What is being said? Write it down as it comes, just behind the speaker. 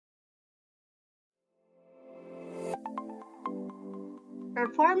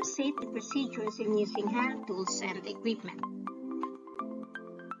Perform safety procedures in using hand tools and equipment.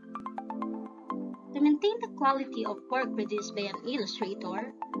 To maintain the quality of work produced by an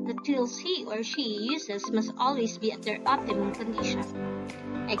illustrator, the tools he or she uses must always be at their optimum condition.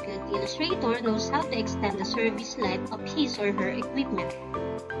 A good illustrator knows how to extend the service life of his or her equipment.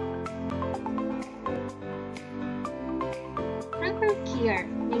 Proper care,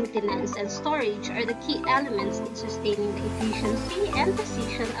 maintenance, and storage are the key elements in sustaining the efficiency and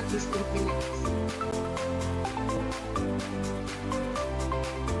precision of these implements.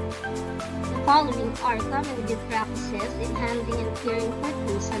 The following are common good practices in handling and caring for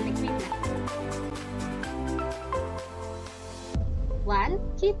tools and equipment. 1.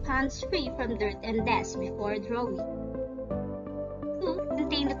 Keep hands free from dirt and dust before drawing. 2.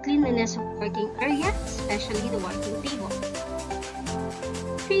 Maintain the cleanliness of working area, especially the working table.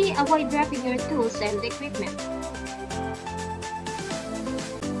 3. Avoid dropping your tools and equipment.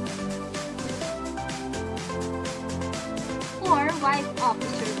 4. Wipe off the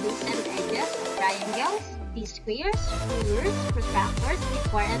surface and edges of triangles, T-squares, rulers, protractors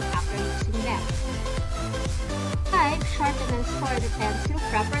before and after using them. 5. Sharpen and store the pencil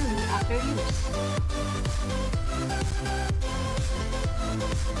properly after use.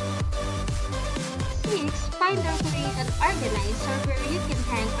 6. Find or create an organizer where you can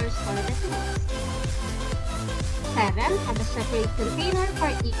hang or store the tools. 7. Have a separate container for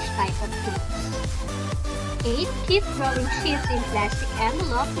each type of tools. 8. Keep drawing sheets in plastic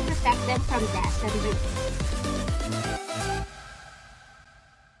envelope to protect them from dust and dirt.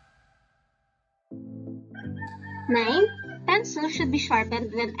 9. Pencils should be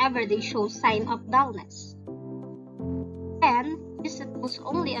sharpened whenever they show sign of dullness. 10. Use the tools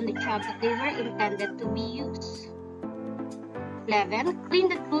only on the job that they were intended to be used. 11. Clean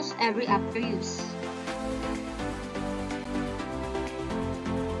the tools every after use.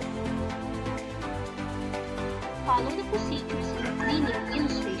 Follow the procedures in cleaning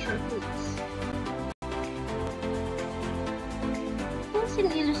illustration tools. Tools in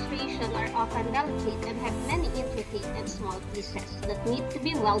illustration are often delicate and have many intricate and small pieces that need to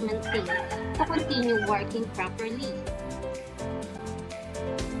be well maintained to continue working properly.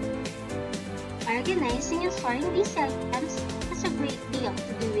 Organizing and storing these items has a great deal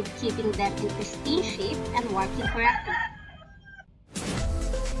to do with keeping them in pristine shape and working correctly.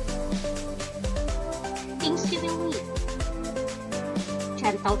 Things you will need: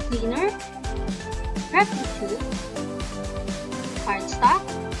 gentle cleaner, wrapping tube, cardstock,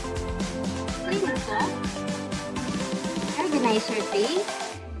 cleaning cloth, organizer tray,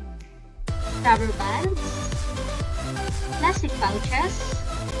 rubber bands, plastic pouches,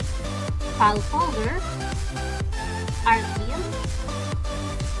 file folder, art bin,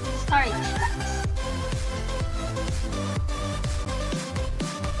 storage bags.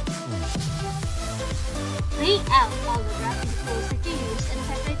 Lay out all the wrapping tools that you use and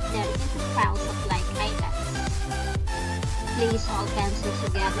separate them into piles of like items. Place all pencils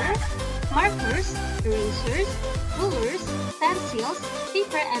together, markers, erasers, rulers, pencils,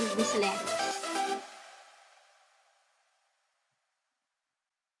 paper, and miscellaneous.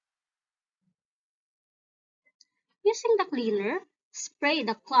 Using the cleaner, spray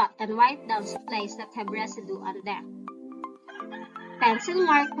the cloth and wipe down supplies that have residue on them. Pencil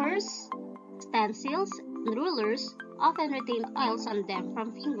markers, stencils, and rulers often retain oils on them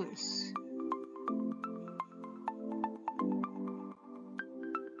from fingers.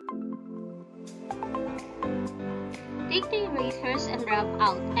 Take the erasers and rub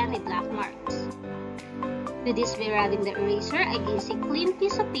out any black marks. Do this by rubbing the eraser against a clean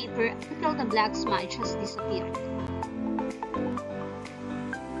piece of paper until the black smudge has disappeared.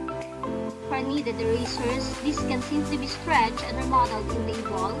 For kneaded erasers, these can simply be stretched and remodeled in the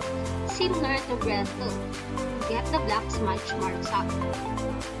wall, similar to bread dough, to get the black smudge marks out.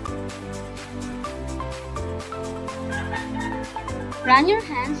 Run your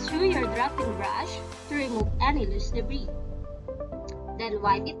hands through your dropping brush to remove any loose debris. Then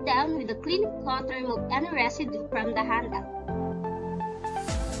wipe it down with a cleaning cloth to remove any residue from the handle.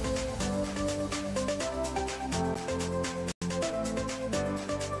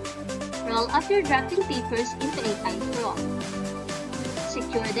 Roll up your drafting papers into a tight roll.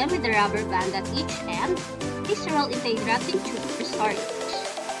 Secure them with a rubber band at each end. Place the roll into a drafting tube for storage.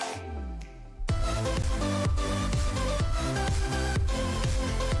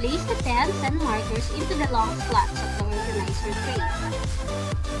 Place the pens and markers into the long slots of the organizer tray.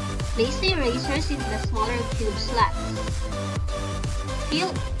 Place the erasers into the smaller cube slots.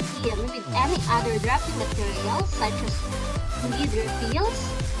 Fill in with any other drafting materials such as lead refills,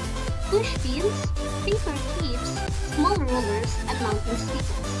 push pins, paper clips, small rulers, and mounting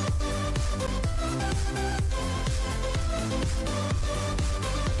stickers.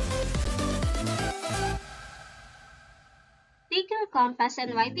 Take your compass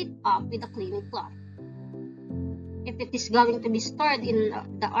and wipe it off with a clean cloth. If it is going to be stored in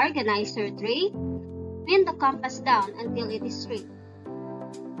the organizer tray, pin the compass down until it is straight.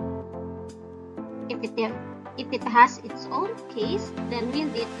 If it has its own case, then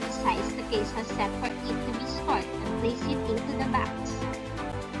wind it to the size the case has set for it to be stored and place it into the box.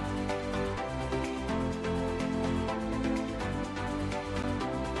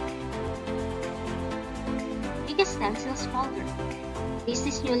 Take a stencils folder. Place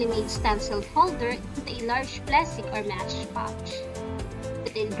this newly made stencil folder into a large plastic or mesh pouch.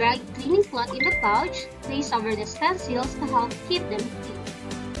 Put a dry cleaning cloth in the pouch, place over the stencils to help keep them clean.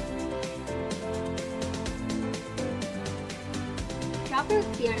 Proper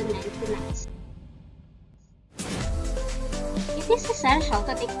care and maintenance. It is essential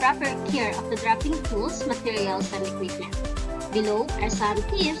to take proper care of the drafting tools, materials, and equipment. Below are some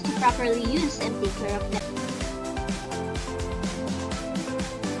tips to properly use and take care of them.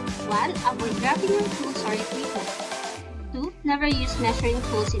 1. Avoid dropping your tools or equipment. 2. Never use measuring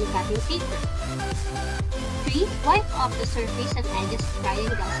tools in cutting paper. 3. Wipe off the surface and edges of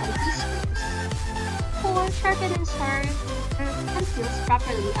triangles and T-squares. 4. Sharpen and serve pencils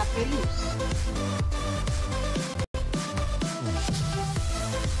properly after use.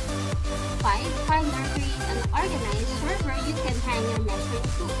 5. Find arrange and organize wherever you can hang your measuring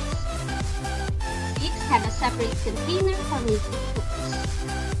tools. 6. Have a separate container for making tools.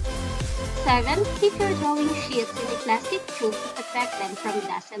 7. Keep your drawing sheets in a plastic tube to protect them from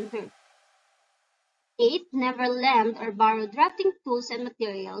dust and dirt. 8. Never lend or borrow drafting tools and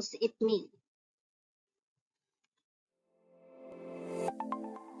materials it may.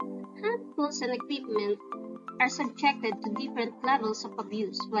 Hand tools and equipment are subjected to different levels of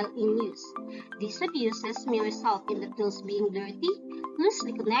abuse while in use. These abuses may result in the tools being dirty,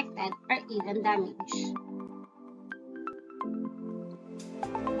 loosely connected, or even damaged.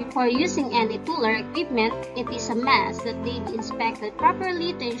 Before using any tool or equipment, it is a must that they be inspected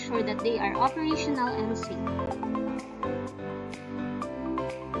properly to ensure that they are operational and safe.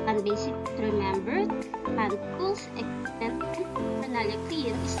 One basic to remember, hand tools, equipment, and paraphernalia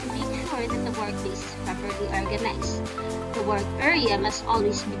clean is to make sure that the workplace is properly organized. The work area must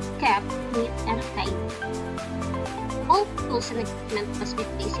always be kept neat and tidy. All tools and equipment must be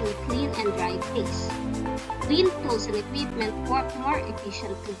placed in a clean and dry place. Clean tools and equipment work more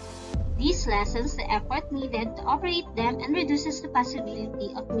efficiently. This lessens the effort needed to operate them and reduces the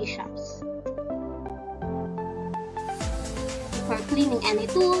possibility of mishaps. Before cleaning any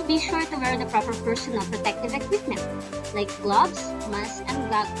tool, be sure to wear the proper personal protective equipment, like gloves, masks, and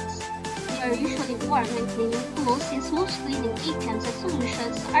goggles. They are usually worn when cleaning tools since most cleaning agents and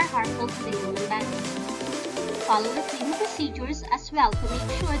solutions are harmful to the human body. Follow the cleaning procedures as well to make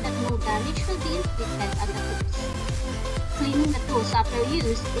sure that no damage will be inflicted on the tools. Cleaning the tools after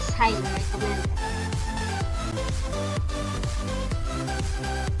use is highly recommended.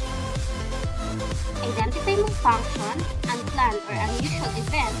 Identify malfunction, unplanned or unusual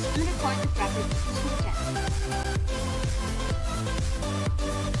events, and report the proper agent.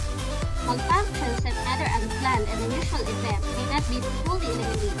 Malfunctions and other unplanned and unusual events may not be fully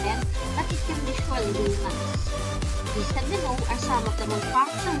eliminated, but it can be surely minimized. Listed below are some of the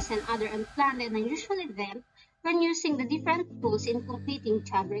malfunctions and other unplanned and unusual events when using the different tools in completing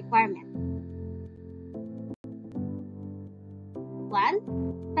job requirements.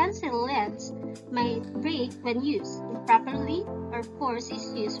 1. Pencil leads might break when used improperly or force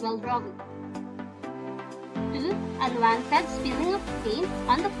is used while drawing. 2. Unwanted spilling of paint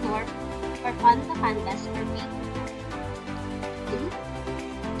on the floor or on the canvas or paper.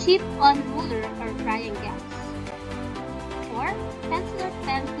 3. Chip on ruler or triangles. 4. Pencil or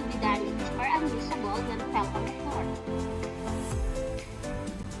pen could be damaged or unusable when fell on the floor.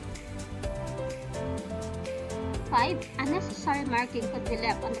 5. Unnecessary marking could be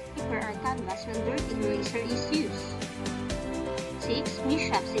left on the paper or canvas when dirty eraser is used. 6.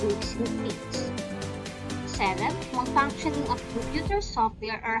 Mishaps in mixing paints. 7. Malfunctioning of computer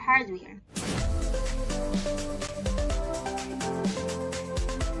software or hardware.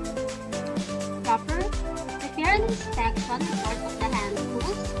 Proper repair and inspection report of the hand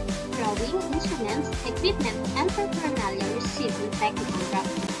tools, drawing, instruments, equipment, and paraphernalia received in technical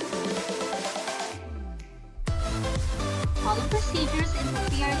drafting. Follow procedures in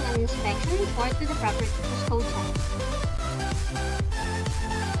preparing an inspection report to the proper custodian.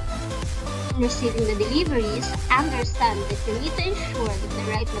 In receiving the deliveries, understand that you need to ensure that the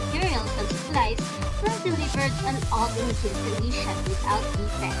right materials and supplies were delivered on all in good condition without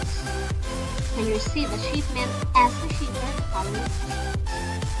defects. When you receive a shipment, ask the shipper the following questions.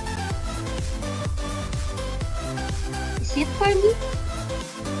 Is it for me?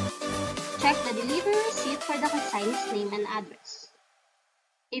 Check the delivery receipt for the consignee's name and address.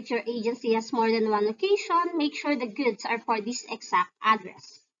 If your agency has more than one location, make sure the goods are for this exact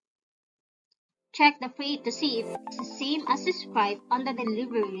address. Check the freight to see if it's the same as described on the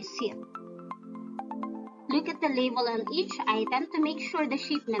delivery receipt. Look at the label on each item to make sure the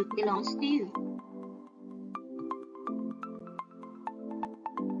shipment belongs to you.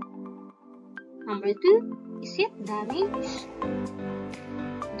 Number 2. Is it damaged?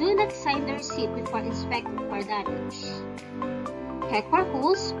 Do not sign the receipt before inspecting for damage. Check for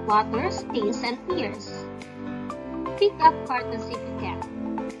holes, water, stains, and tears. Pick up cartons if you can.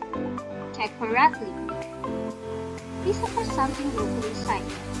 Check for rattling. Listen for something broken inside.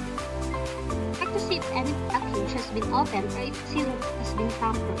 Check to see if any package has been opened or if sealing has been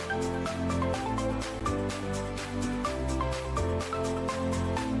tampered.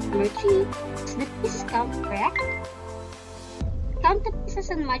 Number 3. Is the piece count correct? Count the pieces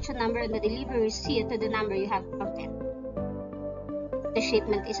and match the number on the delivery receipt to the number you have counted. If the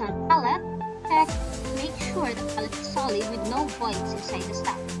shipment is on pallet, check, make sure the pallet is solid with no voids inside the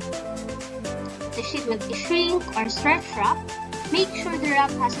stack. If the shipment is shrink or stretch wrap, make sure the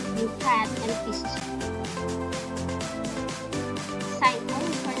wrap hasn't been cut and pieces. Sign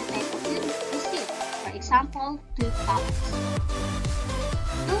only for the type of receipt, for example, 2 pallets.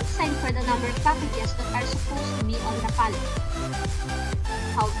 Don't sign for the number of packages that are supposed to be on the pallet.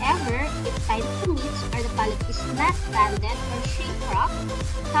 However, if time permits or the pallet is not banded or shrink wrapped,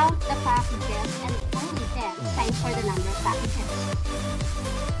 count the packages and only then sign for the number of packages.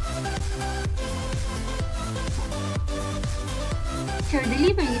 If your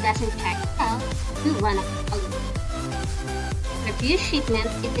delivery doesn't check well, do one of the following. Refuse shipment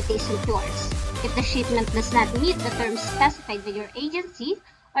if it isn't yours. If the shipment does not meet the terms specified by your agency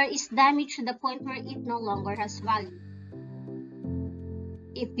or is damaged to the point where it no longer has value.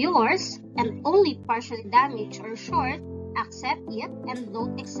 If yours and only partially damaged or short, accept it and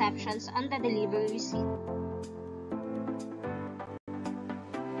note exceptions on the delivery receipt.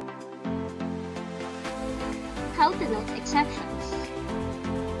 How to note exceptions.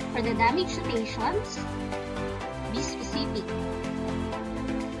 For the damage notations, be specific.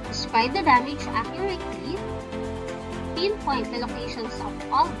 Describe the damage accurately. Pinpoint the locations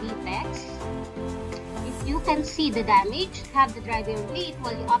of all defects. If you can see the damage, have the driver wait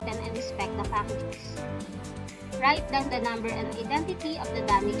while you open and inspect the packages. Write down the number and identity of the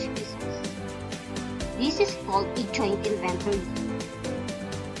damaged pieces. This is called a joint inventory.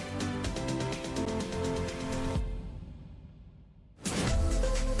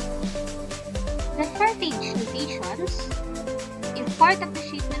 The shortage notations. If part of the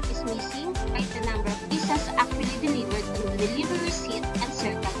shipment is missing, write the number of pieces actually delivered on the delivery receipt and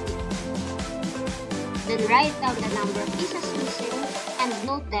circle it. Then write down the number of pieces missing and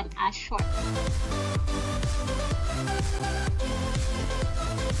note them as short.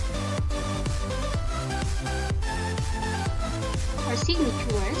 For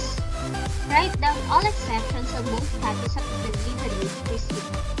signatures, write down all exceptions on both copies of the delivery receipt.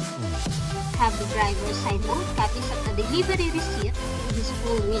 Have the driver sign both copies of the delivery receipt in his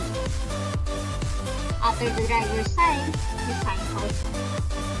full name. After the driver signs, you sign also.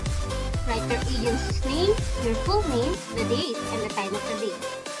 Write your agency's name, your full name, the date, and the time of the day.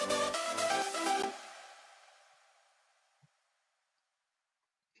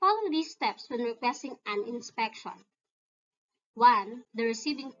 Follow these steps when requesting an inspection. 1. The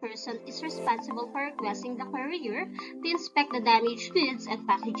receiving person is responsible for requesting the courier to inspect the damaged goods and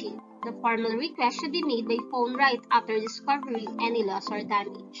packaging. The formal request should be made by phone right after discovering any loss or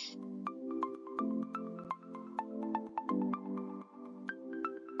damage.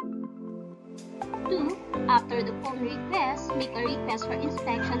 2. After the phone request, make a request for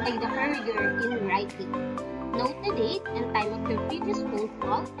inspection by the courier in writing. Note the date and time of your previous phone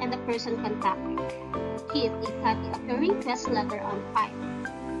call and the person contacted. Keep a copy of your request letter on file.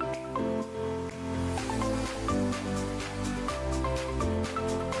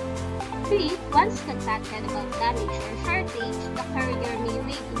 3. Once contacted about damage or shortage, the courier may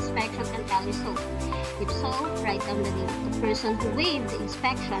waive inspection and tell you so. If so, write down the name of the person who waived the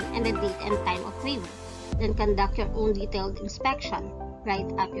inspection and the date and time of waiver. Then conduct your own detailed inspection.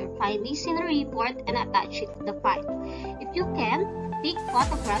 Write up your findings in a report and attach it to the file. If you can, take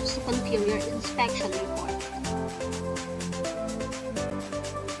photographs to confirm your inspection report.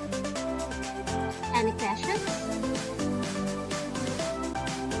 questions?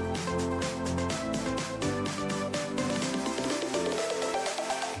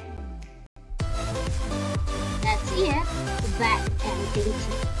 That's it. Back and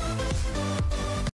thank you.